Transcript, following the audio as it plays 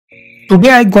Today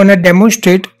I'm gonna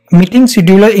demonstrate meeting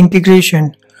scheduler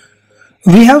integration.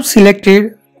 We have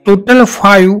selected total of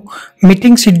 5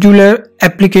 meeting scheduler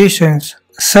applications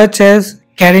such as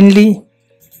Calendly,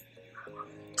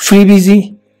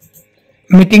 Freebusy,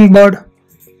 Meetingbird,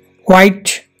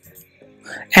 Vyte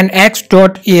and X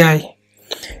Ai.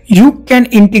 You can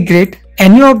integrate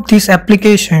any of these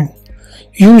applications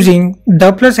using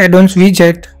the plus add-ons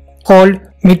widget called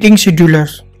meeting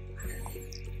schedulers.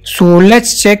 So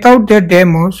let's check out their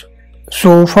demos.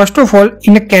 So first of all,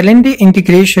 in a Calendly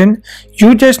integration,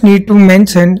 you just need to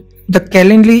mention the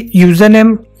Calendly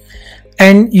username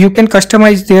and you can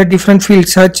customize their different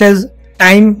fields such as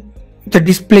time, the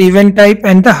display event type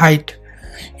and the height.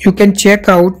 You can check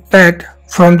out that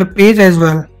from the page as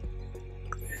well.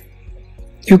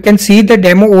 You can see the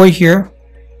demo over here.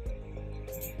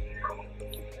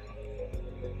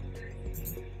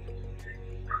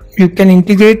 You can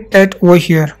integrate that over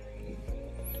here.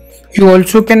 You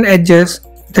also can adjust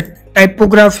the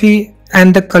typography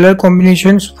and the color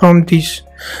combinations from these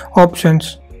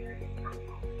options.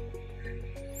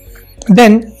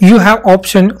 Then you have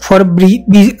option for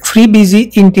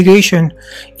Freebusy integration.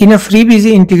 In a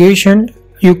Freebusy integration,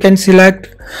 you can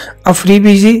select a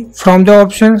Freebusy from the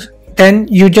options. Then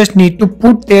you just need to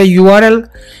put their URL.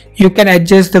 You can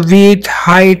adjust the width,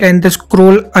 height and the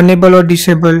scroll enable or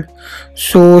disable.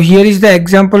 So here is the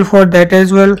example for that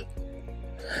as well.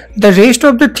 The rest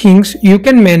of the things you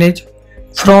can manage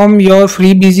from your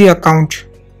Freebusy account.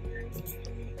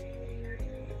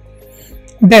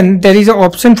 Then there is an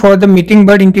option for the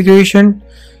Meetingbird integration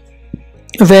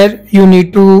where you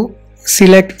need to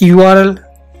select URL,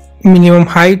 minimum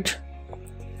height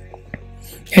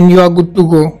and you are good to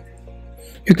go.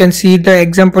 You can see the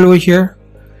example over here.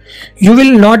 You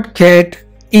will not get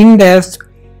in-depth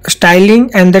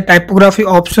styling and the typography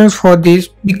options for this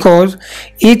because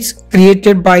it's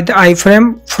created by the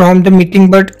iFrame from the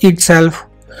Meetingbird itself.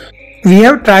 We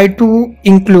have tried to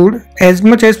include as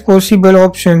much as possible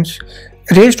options.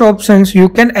 Rest options you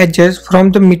can adjust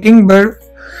from the Meetingbird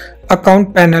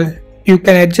account panel. You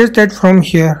can adjust that from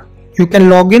here. You can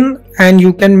log in and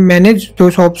you can manage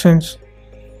those options.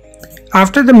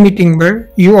 After the Meetingbird,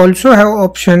 you also have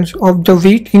options of the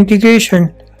Vyte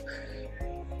integration.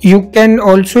 You can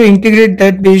also integrate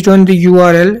that based on the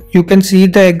URL. You can see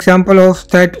the example of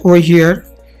that over here.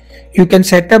 You can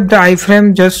set up the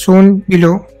iFrame just shown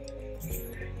below.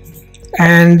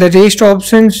 And the rest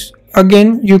options,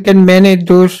 again, you can manage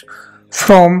those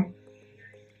from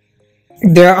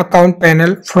the account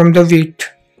panel from the Vyte.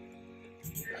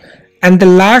 And the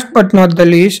last but not the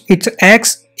least, it's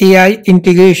X AI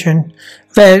integration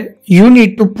where you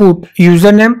need to put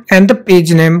username and the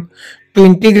page name to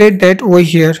integrate that over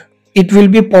here. It will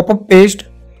be pop-up page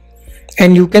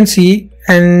and you can see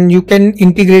and you can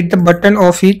integrate the button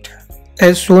of it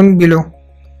as shown below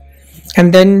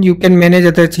and then you can manage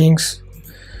other things.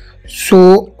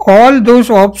 So all those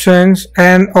options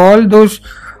and all those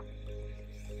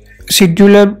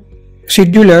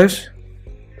schedulers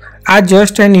are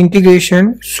just an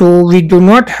integration, so we do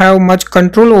not have much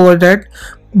control over that,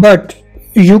 but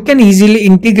you can easily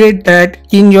integrate that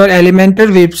in your Elementor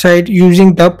website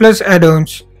using the plus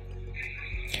add-ons.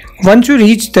 Once you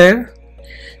reach there,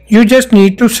 you just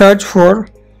need to search for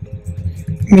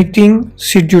meeting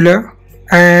scheduler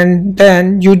and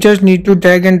then you just need to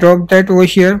drag and drop that over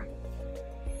here.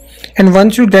 And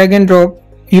once you drag and drop,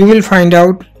 you will find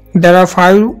out there are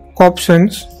 5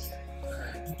 options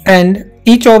and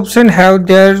each option have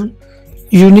their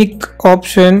unique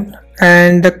option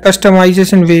and the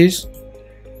customization ways.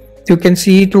 You can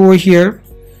see it over here.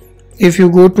 If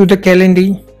you go to the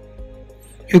Calendly,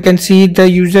 you can see the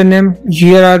username.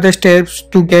 Here are the steps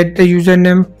to get the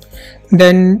username.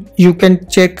 Then you can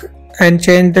check and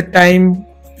change the time.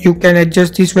 You can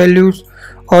adjust these values.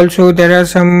 Also there are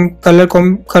some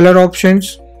color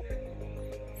options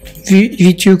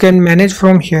which you can manage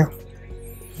from here.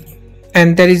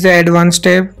 And there is the advanced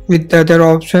tab with the other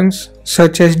options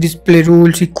such as display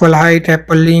rules, equal height,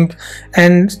 Apple link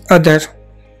and other.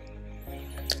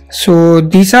 So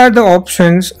these are the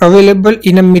options available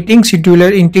in a meeting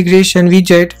scheduler integration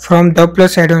widget from the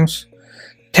plus add-ons.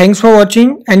 Thanks for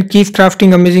watching and keep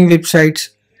crafting amazing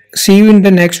websites. See you in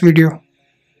the next video.